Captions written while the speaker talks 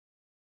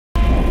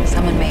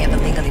Someone may have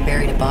illegally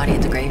buried a body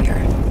at the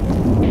graveyard.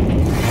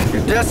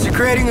 You're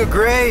desecrating a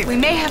grave! We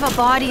may have a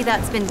body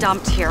that's been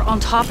dumped here, on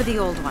top of the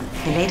old one.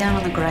 He lay down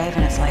on the grave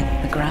and it's like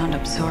the ground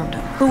absorbed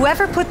him.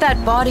 Whoever put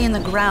that body in the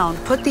ground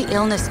put the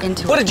illness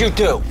into it. What did you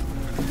do?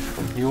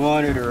 You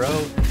wanted her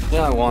out?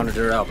 Yeah, I wanted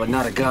her out, but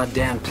not a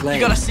goddamn plane.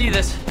 You gotta see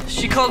this.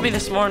 She called me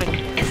this morning.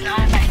 It's not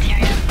a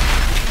bacteria.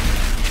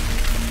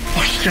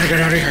 Oh, you gotta get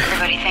out of here.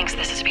 Everybody thinks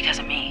this is because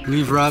of me.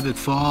 Leave Rabbit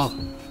fall,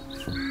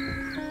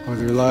 or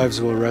their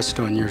lives will rest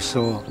on your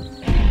soul.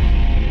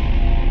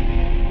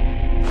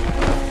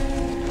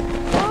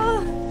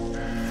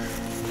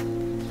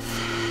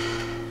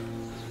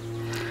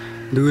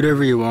 Do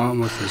whatever you want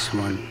with this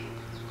one.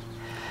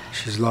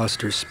 She's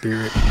lost her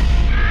spirit.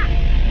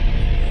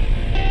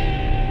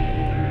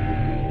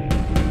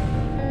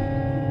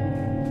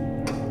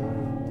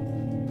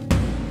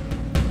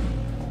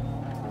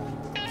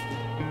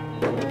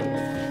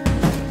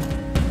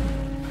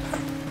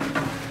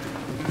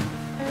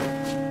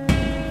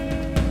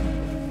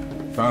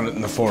 Found it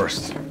in the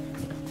forest.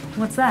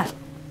 What's that?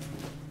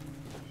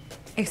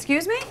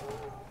 Excuse me?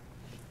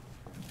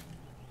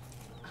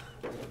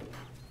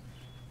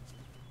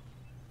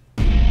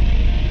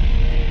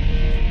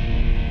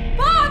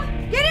 Bob!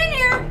 Get in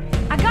here!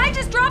 A guy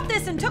just dropped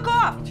this and took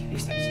off.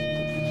 Jesus.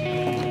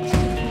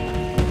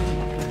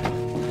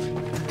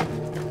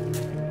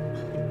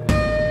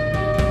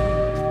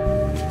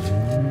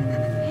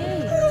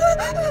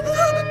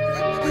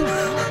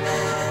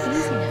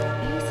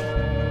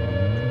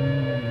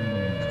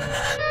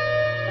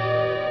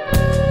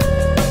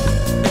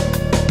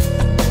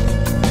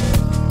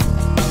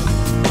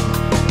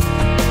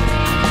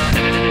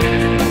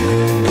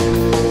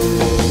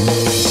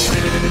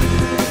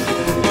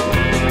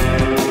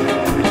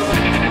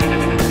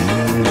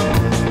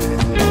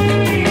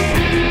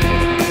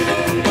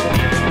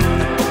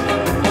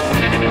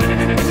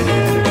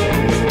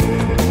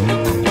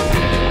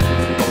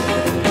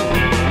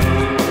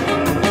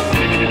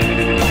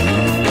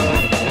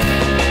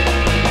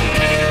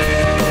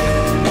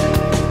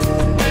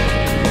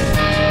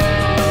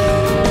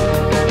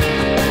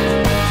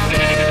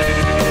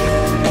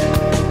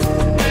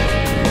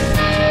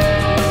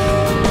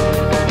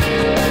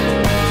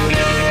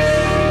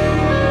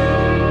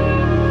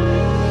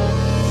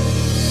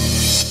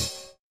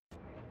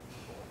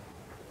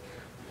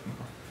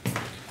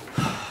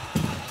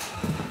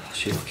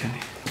 She okay?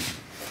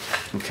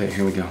 Okay,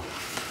 here we go.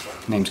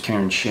 Name's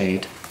Karen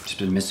Shade. She's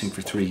been missing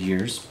for 3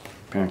 years.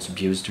 Parents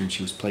abused her and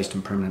she was placed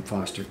in permanent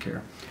foster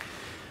care.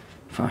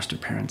 Foster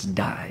parents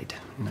died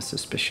in a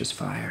suspicious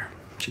fire.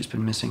 She's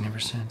been missing ever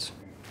since.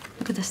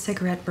 Look at the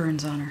cigarette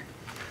burns on her.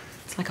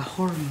 It's like a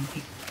horror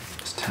movie.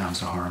 This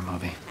town's a horror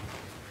movie.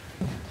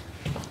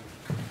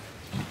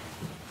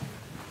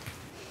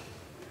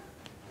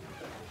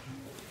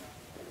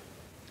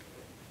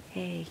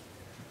 Hey.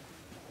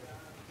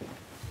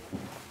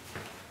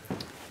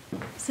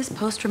 Is this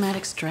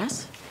post-traumatic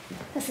stress?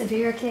 A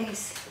severe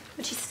case,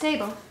 but she's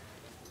stable.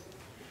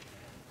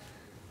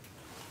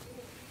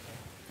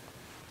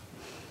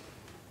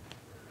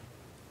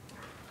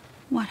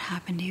 What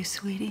happened to you,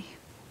 sweetie?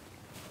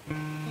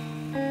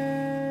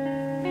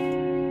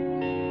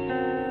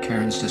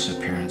 Karen's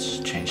disappearance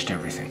changed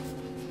everything.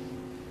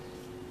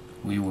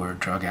 We were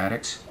drug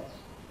addicts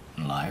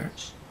and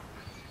liars.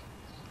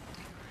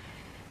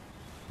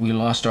 We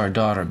lost our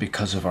daughter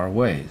because of our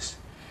ways.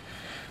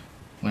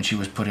 When she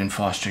was put in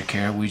foster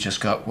care, we just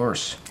got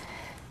worse.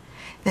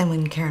 Then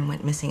when Karen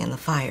went missing in the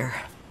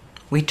fire,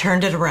 we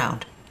turned it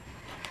around.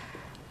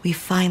 We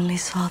finally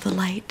saw the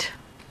light.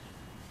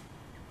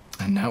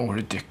 And now we're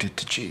addicted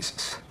to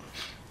Jesus.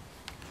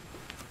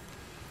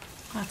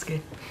 That's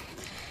good.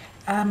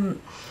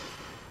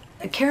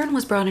 Karen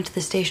was brought into the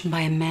station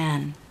by a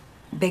man.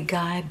 Big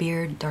guy,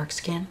 beard, dark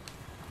skin.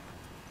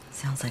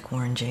 Sounds like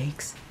Warren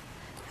Jakes.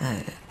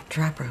 A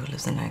trapper who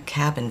lives in a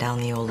cabin down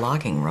the old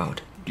logging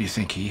road. Do you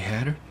think he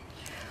had her?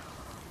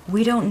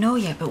 We don't know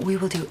yet, but we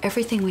will do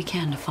everything we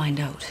can to find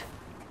out.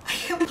 I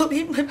can't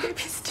believe my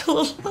baby's still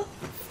alive.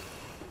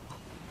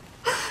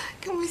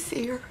 Can we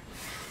see her?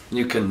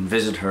 You can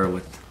visit her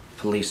with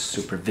police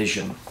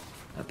supervision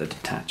at the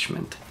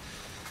detachment.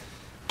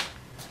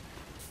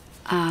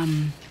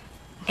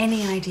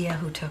 Any idea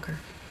who took her?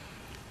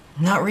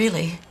 Not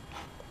really.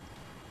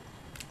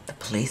 The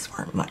police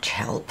weren't much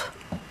help.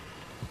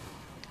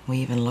 We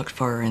even looked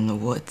for her in the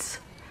woods.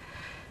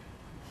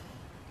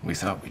 We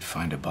thought we'd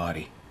find a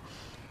body.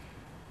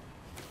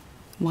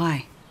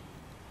 Why?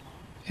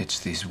 It's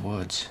these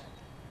woods.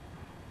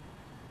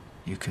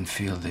 You can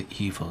feel the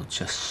evil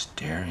just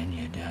staring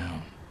you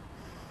down.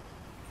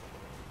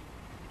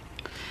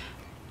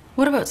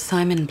 What about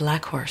Simon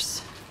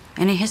Blackhorse?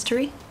 Any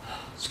history?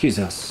 Excuse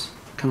us,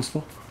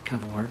 Constable. Can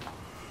I have a word?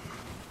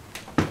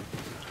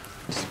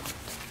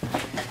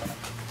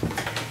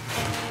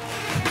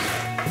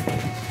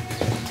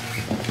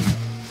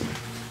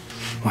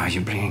 Why are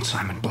you bringing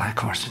Simon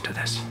Blackhorse into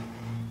this?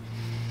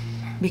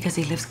 Because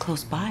he lives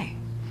close by.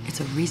 It's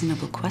a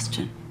reasonable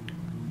question.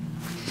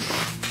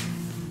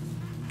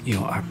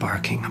 You are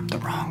barking up the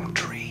wrong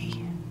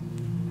tree.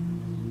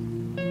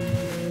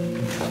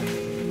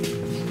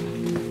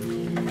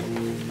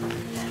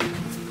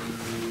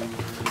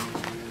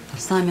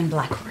 Simon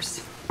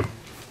Blackhorse?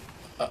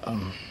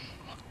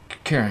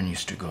 Karen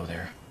used to go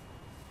there,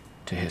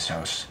 to his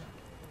house.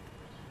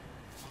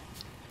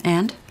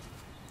 And?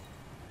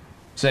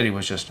 Said he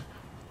was just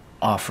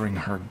offering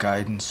her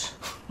guidance.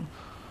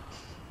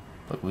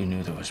 But we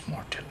knew there was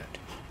more to it.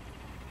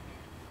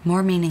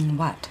 More meaning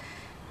what?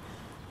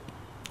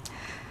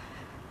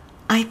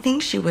 I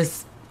think she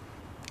was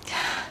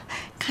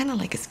kind of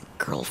like his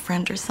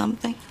girlfriend or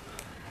something.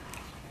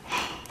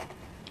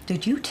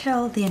 Did you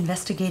tell the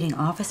investigating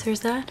officers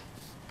that?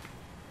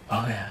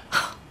 Oh, yeah.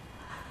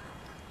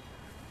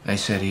 They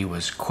said he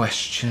was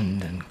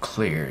questioned and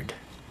cleared.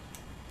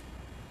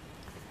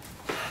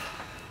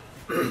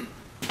 Meet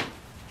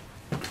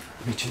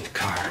you in the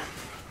car.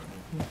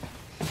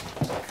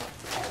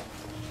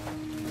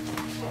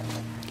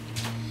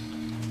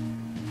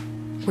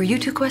 Were you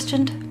two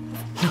questioned?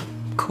 No,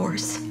 of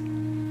course.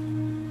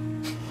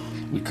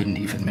 We couldn't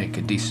even make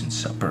a decent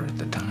supper at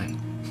the time.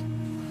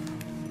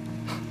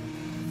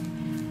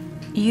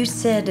 You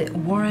said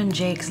Warren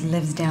Jakes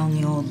lives down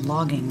the old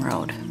logging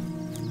road.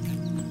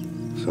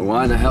 So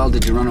why the hell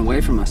did you run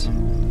away from us?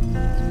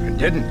 I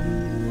didn't.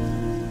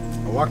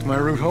 I walked my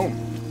route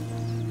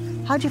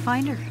home. How'd you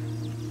find her?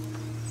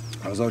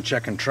 I was out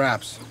checking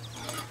traps.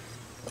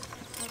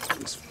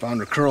 Just found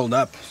her curled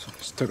up, so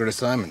just took her to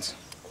Simon's.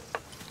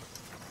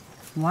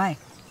 Why?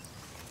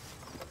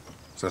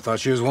 So I thought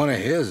she was one of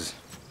his.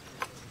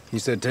 He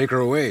said take her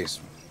away.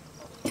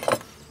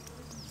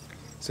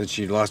 Said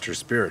she'd lost her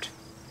spirit.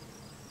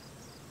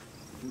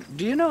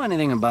 Do you know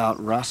anything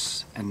about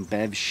Russ and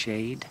Bev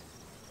Shade?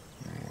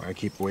 I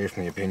keep away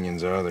from the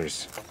opinions of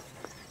others.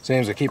 Same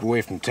as I keep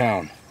away from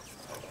town.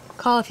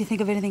 Call if you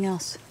think of anything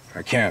else.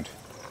 I can't.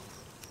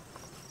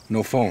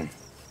 No phone.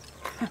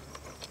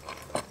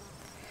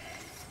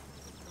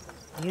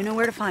 You know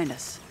where to find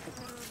us.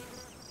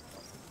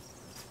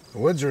 The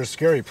woods are a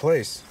scary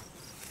place.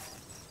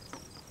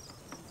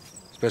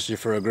 Especially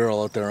for a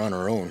girl out there on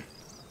her own.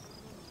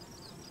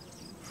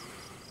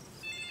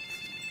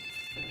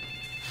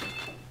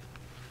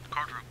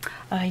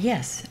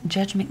 Yes.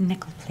 Judge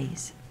McNichol,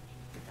 please.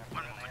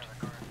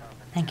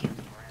 Thank you.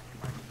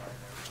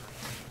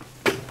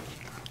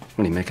 What,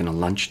 are you making a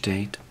lunch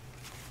date?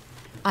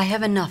 I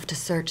have enough to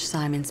search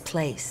Simon's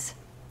place.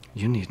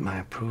 You need my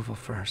approval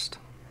first.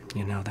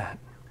 You know that.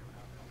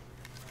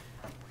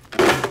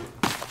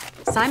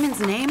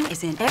 Simon's name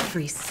is in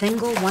every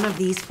single one of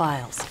these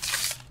files.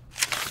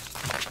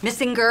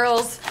 Missing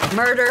girls,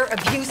 murder,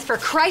 abuse. For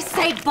Christ's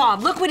sake,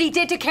 Bob, look what he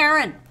did to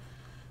Karen.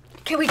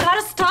 Okay, we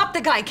gotta stop the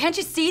guy. Can't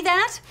you see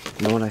that?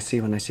 You know what I see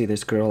when I see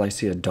this girl? I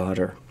see a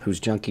daughter whose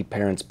junkie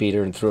parents beat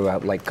her and threw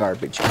out like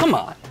garbage. Come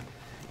on.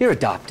 You're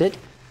adopted.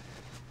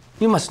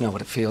 You must know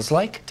what it feels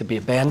like to be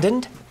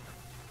abandoned.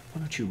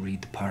 Why don't you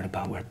read the part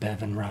about where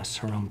Bev and Russ,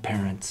 her own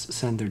parents,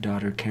 send their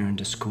daughter Karen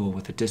to school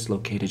with a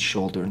dislocated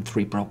shoulder and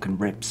 3 broken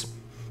ribs.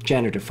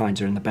 Janitor finds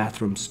her in the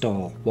bathroom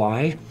stall.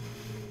 Why?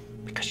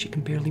 Because she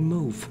can barely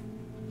move.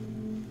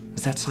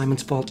 Is that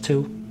Simon's fault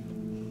too?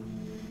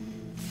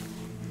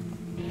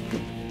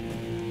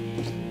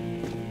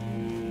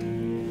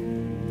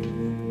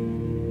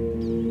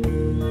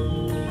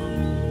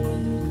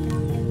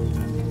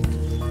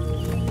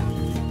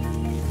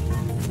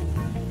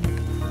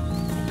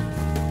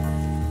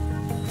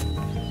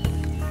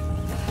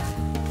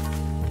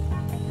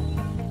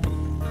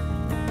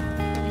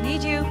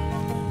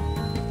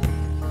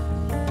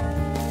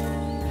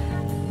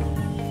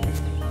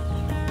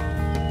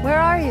 Where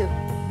are you?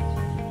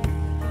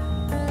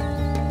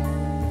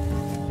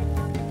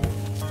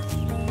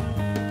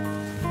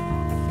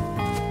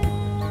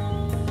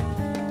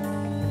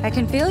 I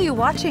can feel you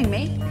watching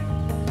me.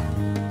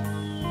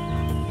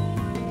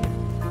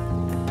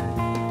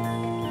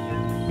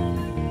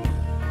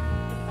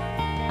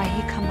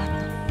 Ahi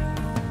kamata.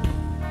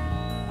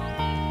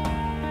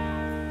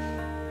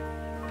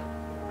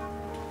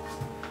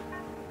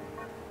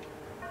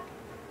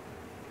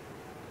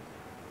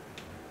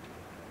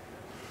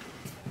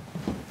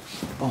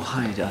 Oh,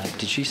 hi.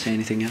 Did she say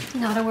anything yet?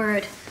 Not a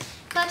word.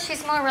 But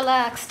she's more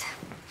relaxed.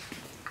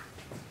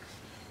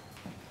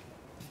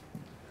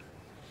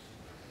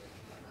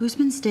 Who's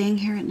been staying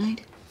here at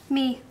night?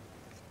 Me.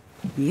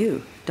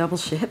 You. Double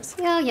shifts?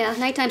 Oh, yeah,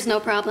 nighttime's no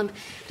problem.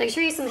 But I can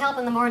sure use some help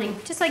in the morning,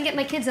 just so I can get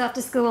my kids off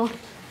to school.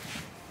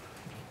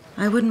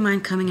 I wouldn't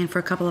mind coming in for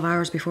a couple of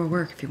hours before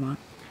work if you want.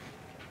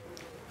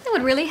 That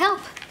would really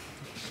help.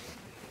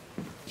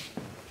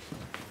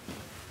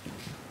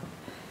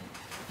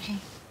 Hey.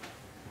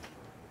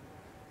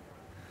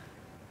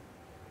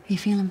 You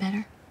feeling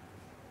better?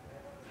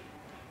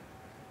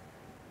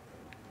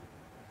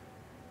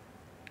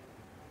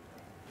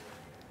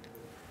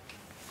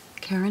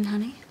 Karen,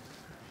 honey,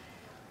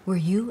 were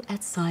you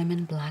at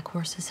Simon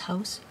Blackhorse's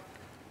house?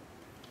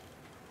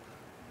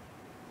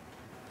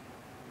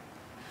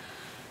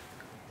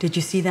 Did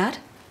you see that?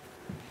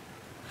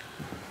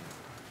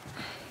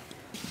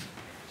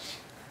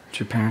 Did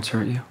your parents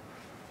hurt you?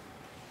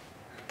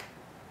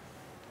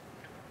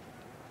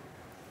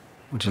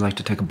 Would you like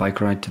to take a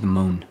bike ride to the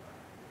moon?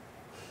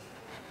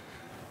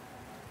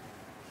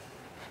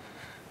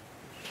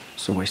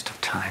 It's a waste of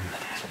time.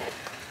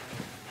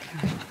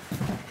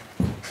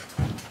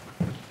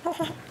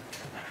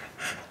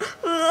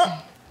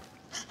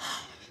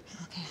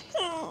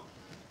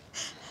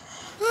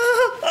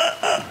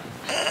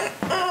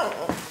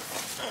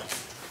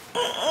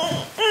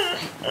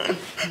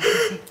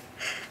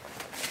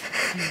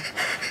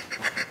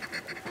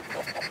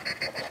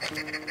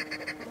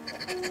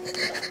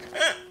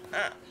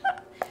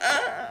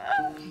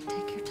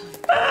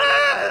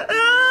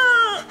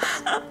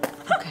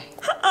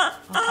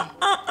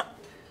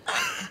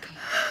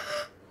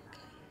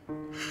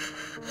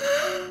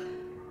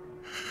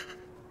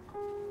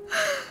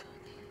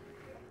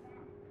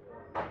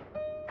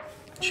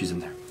 She's in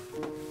there.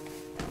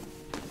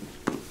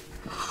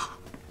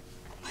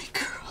 My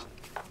girl.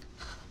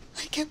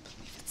 I can't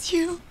believe it's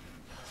you.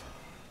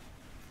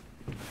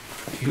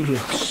 You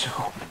look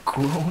so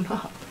grown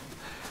up.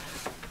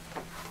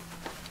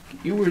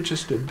 You were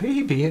just a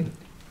baby and...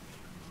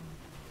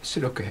 Is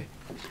it okay?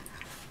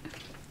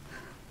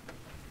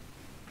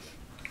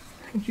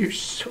 And you're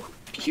so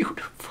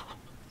beautiful.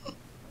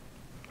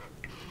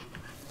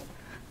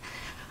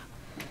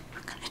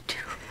 We're gonna do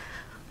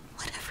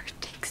whatever it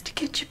takes to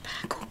get you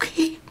back,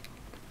 okay?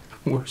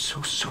 We're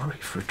so sorry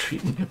for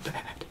treating you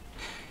bad.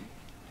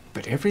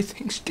 But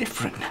everything's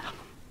different now.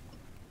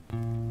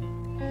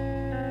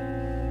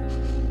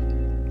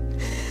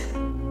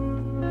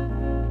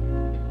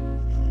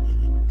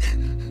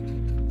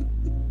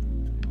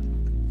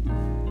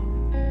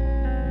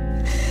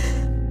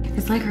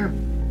 It's like her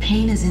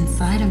pain is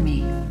inside of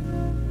me.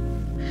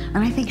 And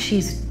I think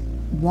she's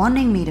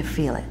wanting me to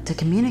feel it, to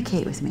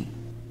communicate with me.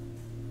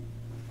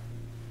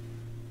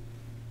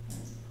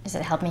 Is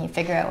it helping you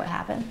figure out what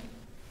happened?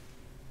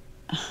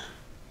 I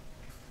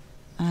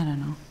don't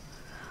know.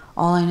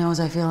 All I know is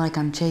I feel like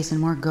I'm chasing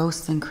more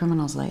ghosts than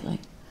criminals lately.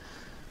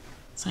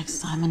 It's like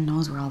Simon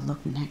knows where I'll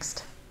look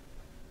next.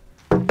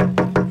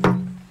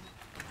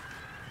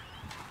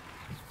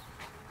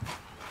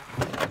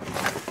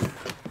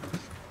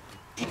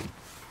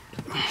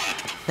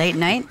 Late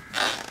night?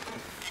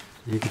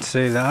 You could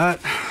say that.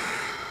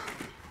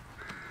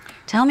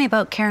 Tell me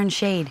about Karen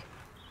Shade.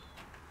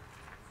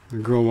 The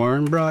girl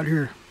Warren brought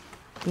here.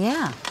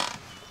 Yeah.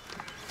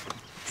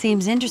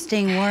 Seems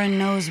interesting Warren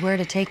knows where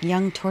to take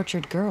young,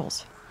 tortured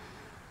girls.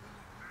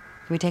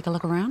 Can we take a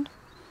look around?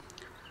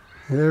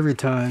 Every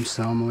time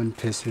someone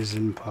pisses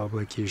in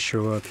public, you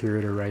show up here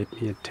to write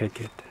me a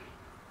ticket.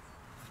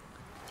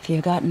 If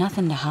you got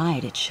nothing to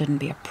hide, it shouldn't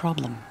be a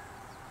problem.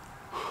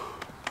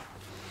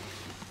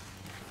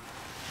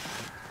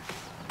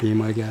 Be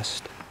my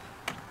guest.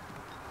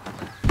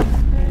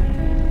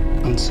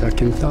 On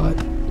second thought,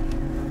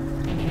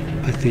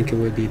 I think it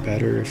would be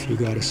better if you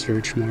got a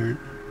search warrant.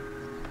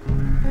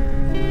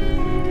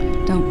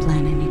 Don't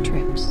plan any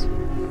trips.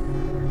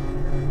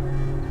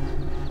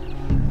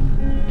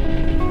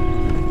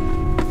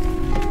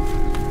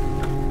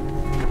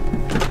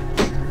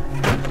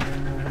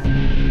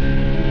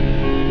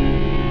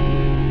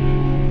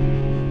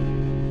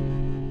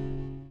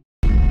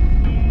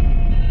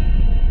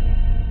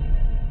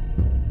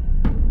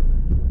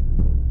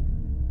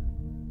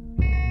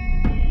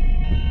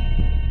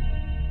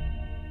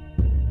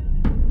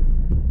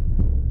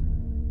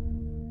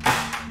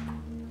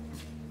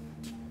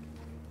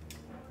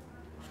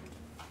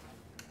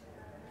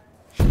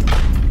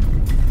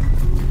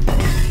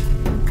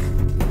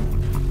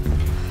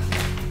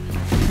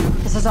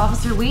 This is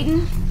Officer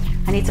Wheaton.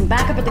 I need some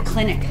backup at the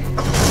clinic.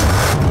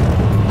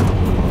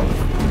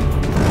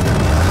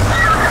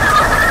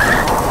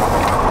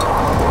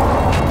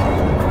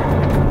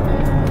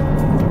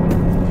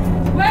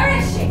 Where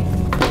is she?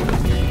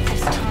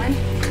 This time,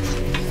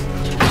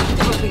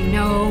 there will be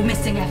no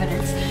missing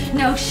evidence,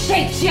 no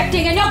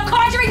shape-shifting, and no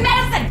conjuring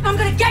medicine! I'm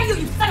gonna get you,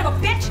 you son of a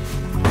bitch!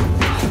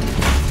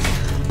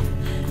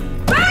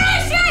 Where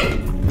is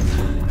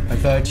she? I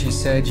thought you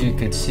said you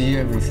could see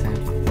everything.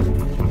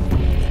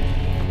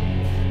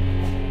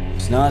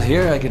 It's not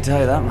here, I can tell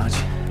you that much.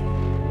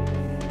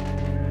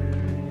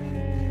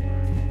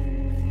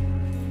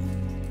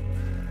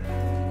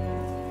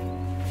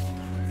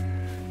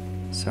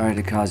 Sorry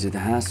to cause you the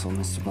hassle,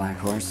 Mr.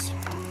 Blackhorse.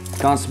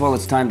 Constable,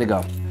 it's time to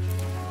go.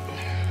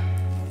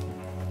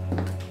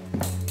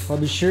 I'll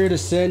be sure to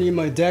send you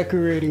my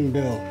decorating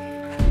bill.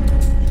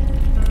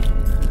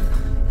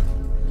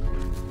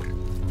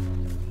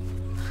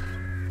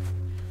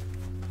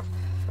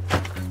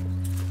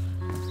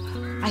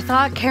 I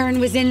thought Karen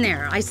was in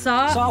there. I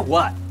saw... Saw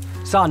what?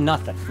 Saw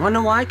nothing. Wanna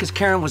know why? Because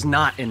Karen was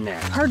not in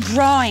there. her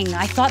drawing.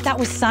 I thought that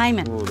was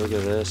Simon. Oh, look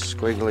at this.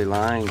 Squiggly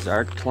lines.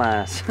 Art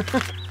class.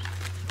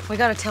 We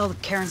gotta tell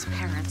Karen's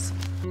parents.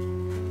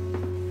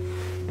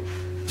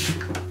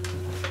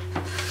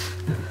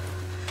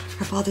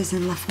 Her father's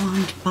in La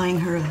Fond buying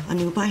her a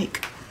new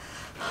bike.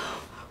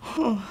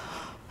 Oh,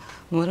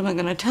 what am I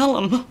gonna tell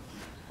him?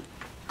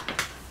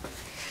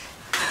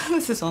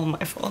 This is all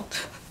my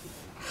fault.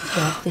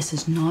 Beth, this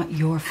is not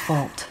your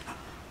fault.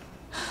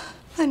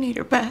 I need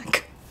her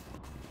back.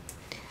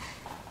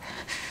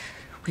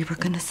 We were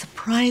gonna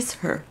surprise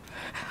her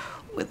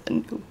with a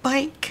new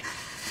bike.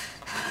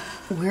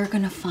 We're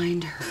gonna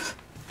find her.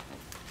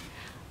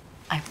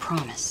 I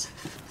promise.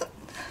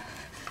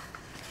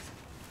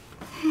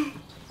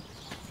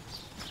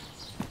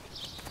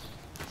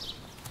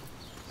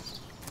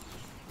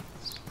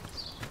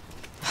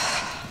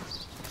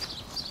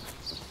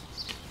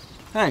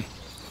 Hey,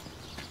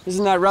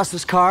 isn't that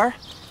Russ's car?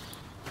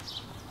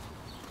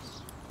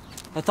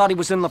 I thought he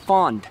was in the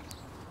pond.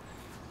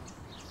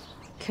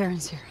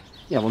 Karen's here.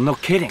 Yeah, well, no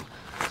kidding.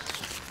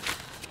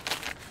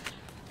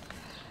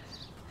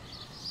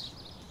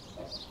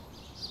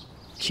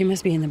 She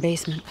must be in the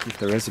basement. If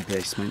there is a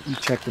basement, you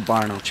check the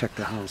barn, I'll check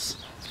the house.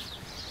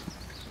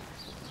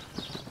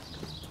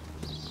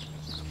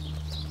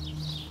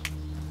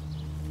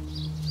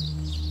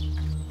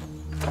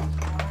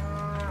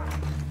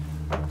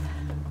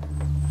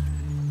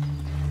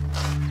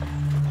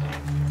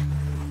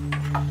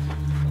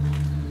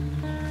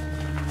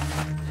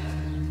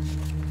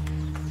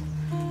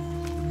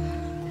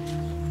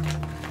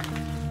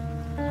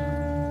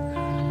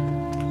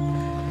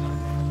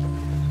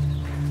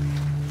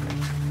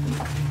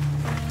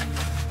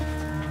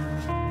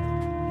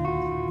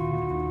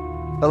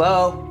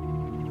 Hello?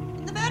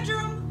 In the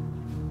bedroom.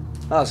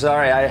 Oh,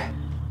 sorry, I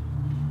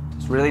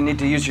just really need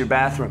to use your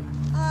bathroom.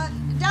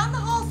 Down the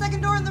hall,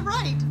 second door on the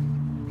right.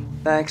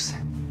 Thanks.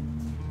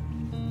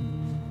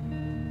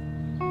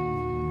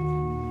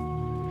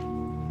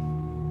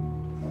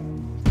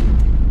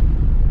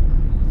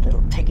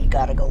 Little piggy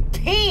gotta go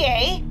pee,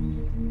 eh?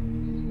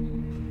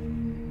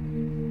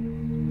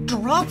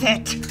 Drop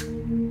it.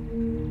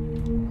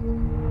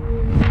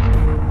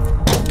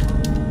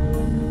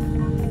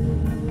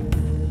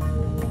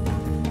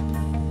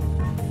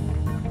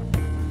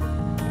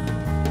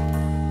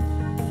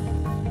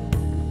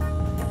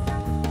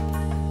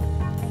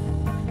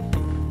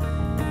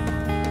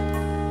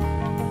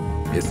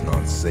 It's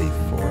not safe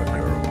for a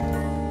girl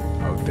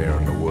out there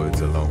in the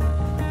woods alone.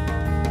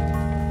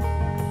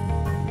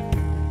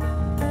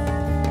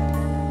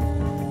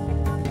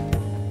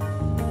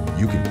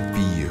 You can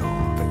feel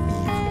the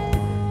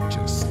evil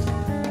just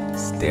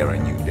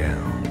staring you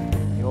down.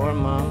 Your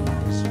mom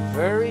is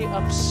very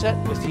upset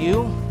with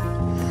you.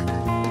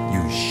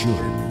 You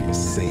should be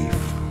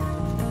safe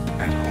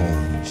at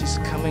home. She's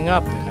coming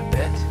up in a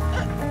bit.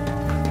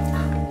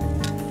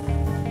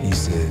 He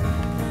said,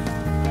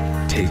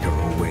 take her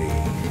away.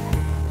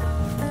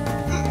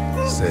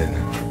 Said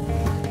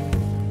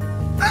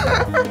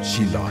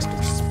she lost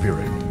her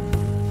spirit.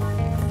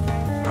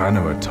 I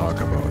never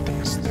talk about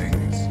these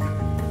things.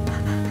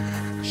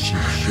 She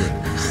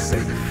should be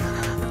safe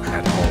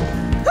at home.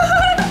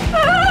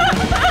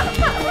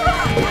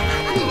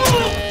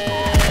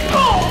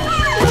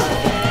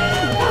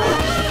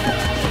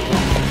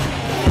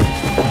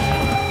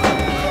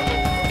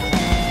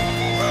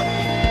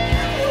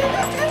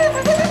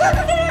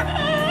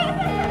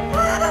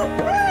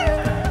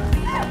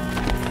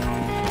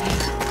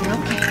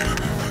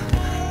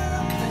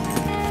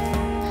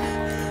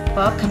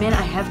 Bob, come in.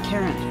 I have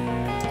Karen.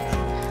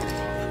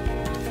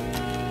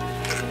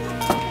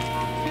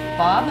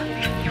 Bob?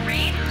 You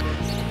read?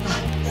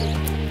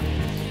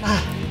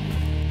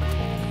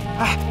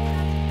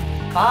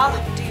 Bob,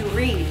 do you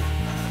read?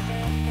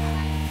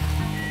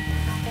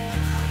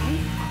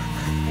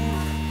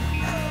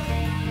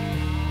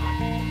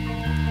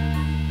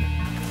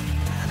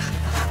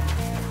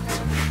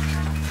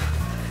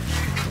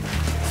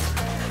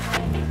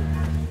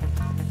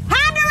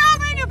 Hand her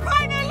over and you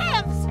burn her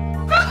limbs.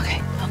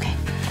 Okay, okay.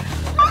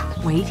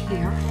 Wait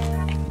here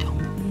and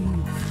don't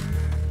move.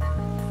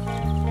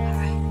 All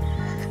right.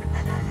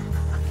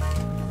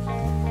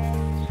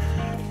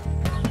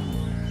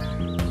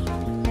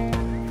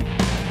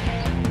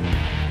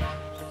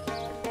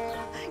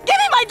 Give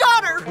me my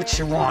daughter. What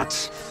she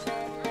wants.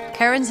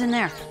 Karen's in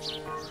there.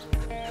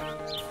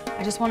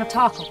 I just want to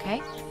talk,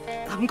 okay?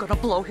 I'm gonna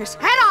blow his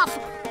head off.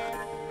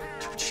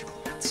 What she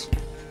wants.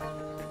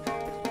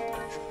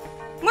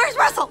 Where's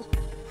Russell?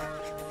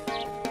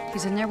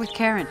 He's in there with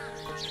Karen.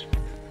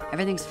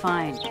 Everything's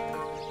fine.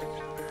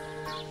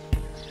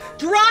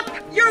 Drop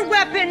your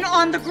weapon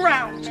on the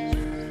ground.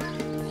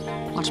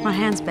 Watch my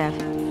hands, Bev.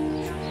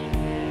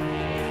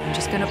 I'm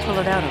just gonna pull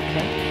it out,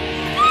 okay?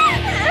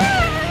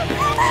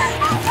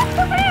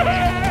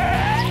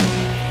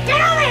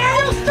 Get over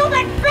here, you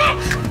stupid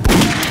bitch!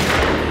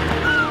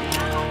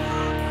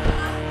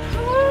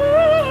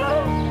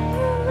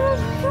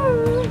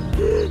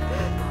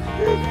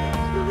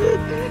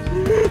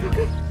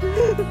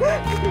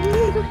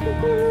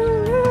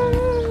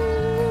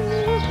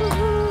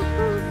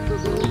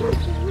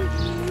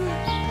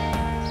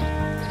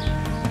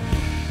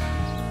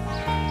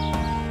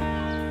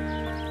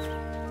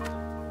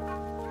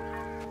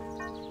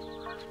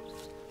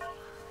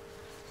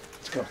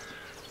 Let's go.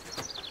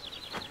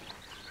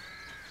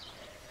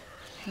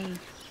 Hey.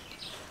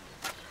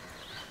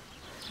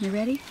 You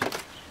ready?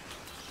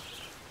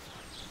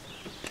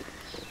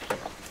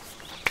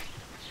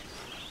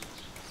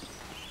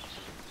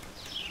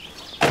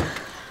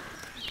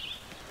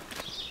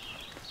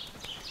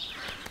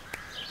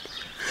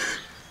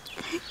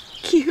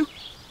 Thank you.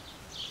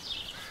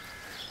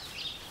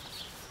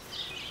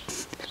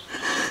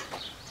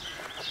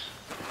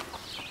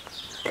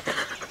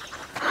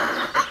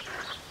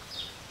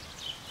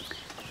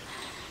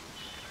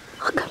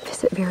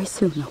 it very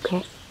soon,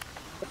 okay?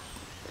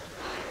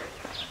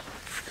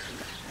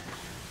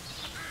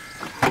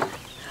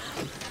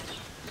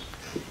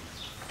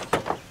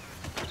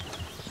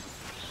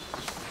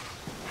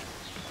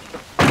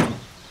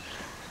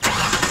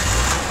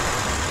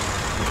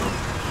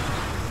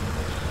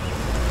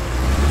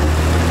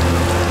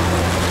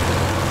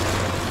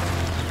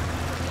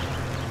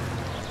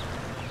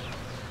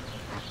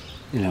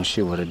 You know,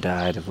 she would have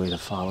died if we'd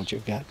have followed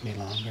your gut any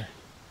longer.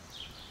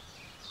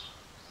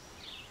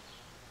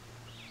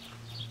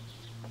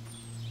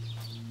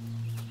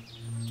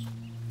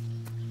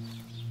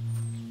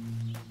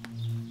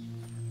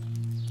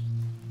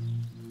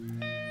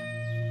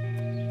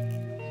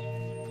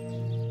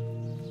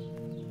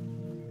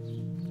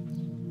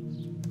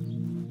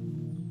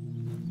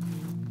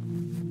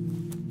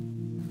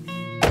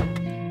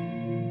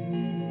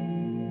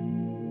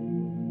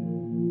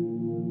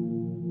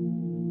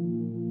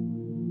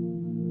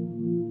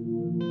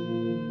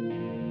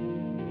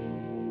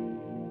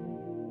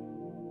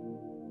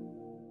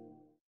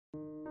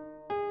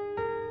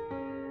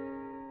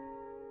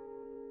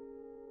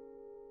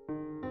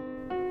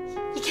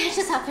 You can't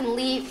just up and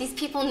leave. These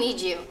people need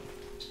you.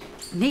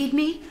 Need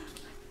me?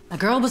 A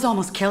girl was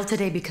almost killed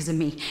today because of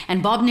me,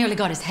 and Bob nearly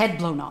got his head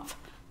blown off.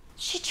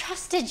 She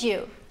trusted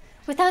you.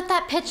 Without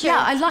that picture... Yeah,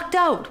 I lucked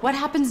out. What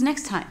happens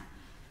next time?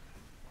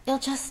 You'll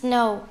just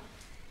know.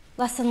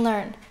 Lesson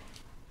learned.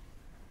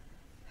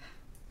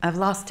 I've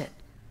lost it.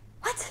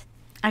 What?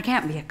 I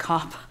can't be a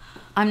cop.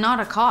 I'm not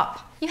a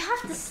cop. You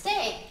have to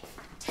stay.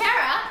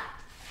 Tara!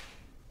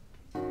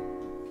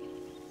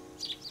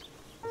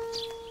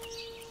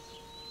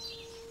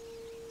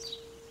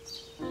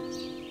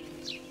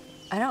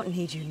 I don't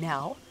need you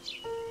now.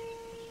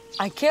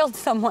 I killed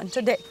someone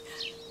today,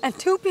 and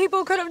 2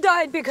 people could have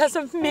died because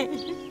of me.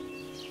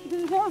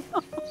 No.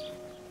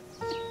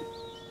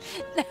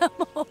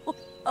 Namo,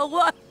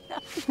 awak na.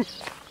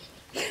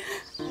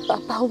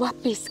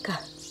 Papawapis ka.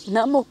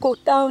 Namo ko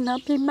tao na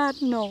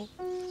pimadno.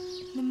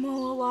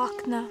 Namo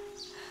awak na.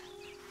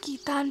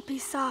 Kitan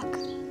pisak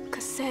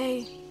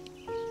kasi.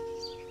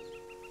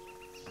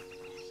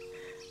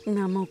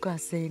 Namo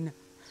kasi na.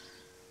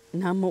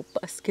 Namo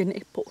paskin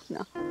ipo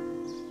na.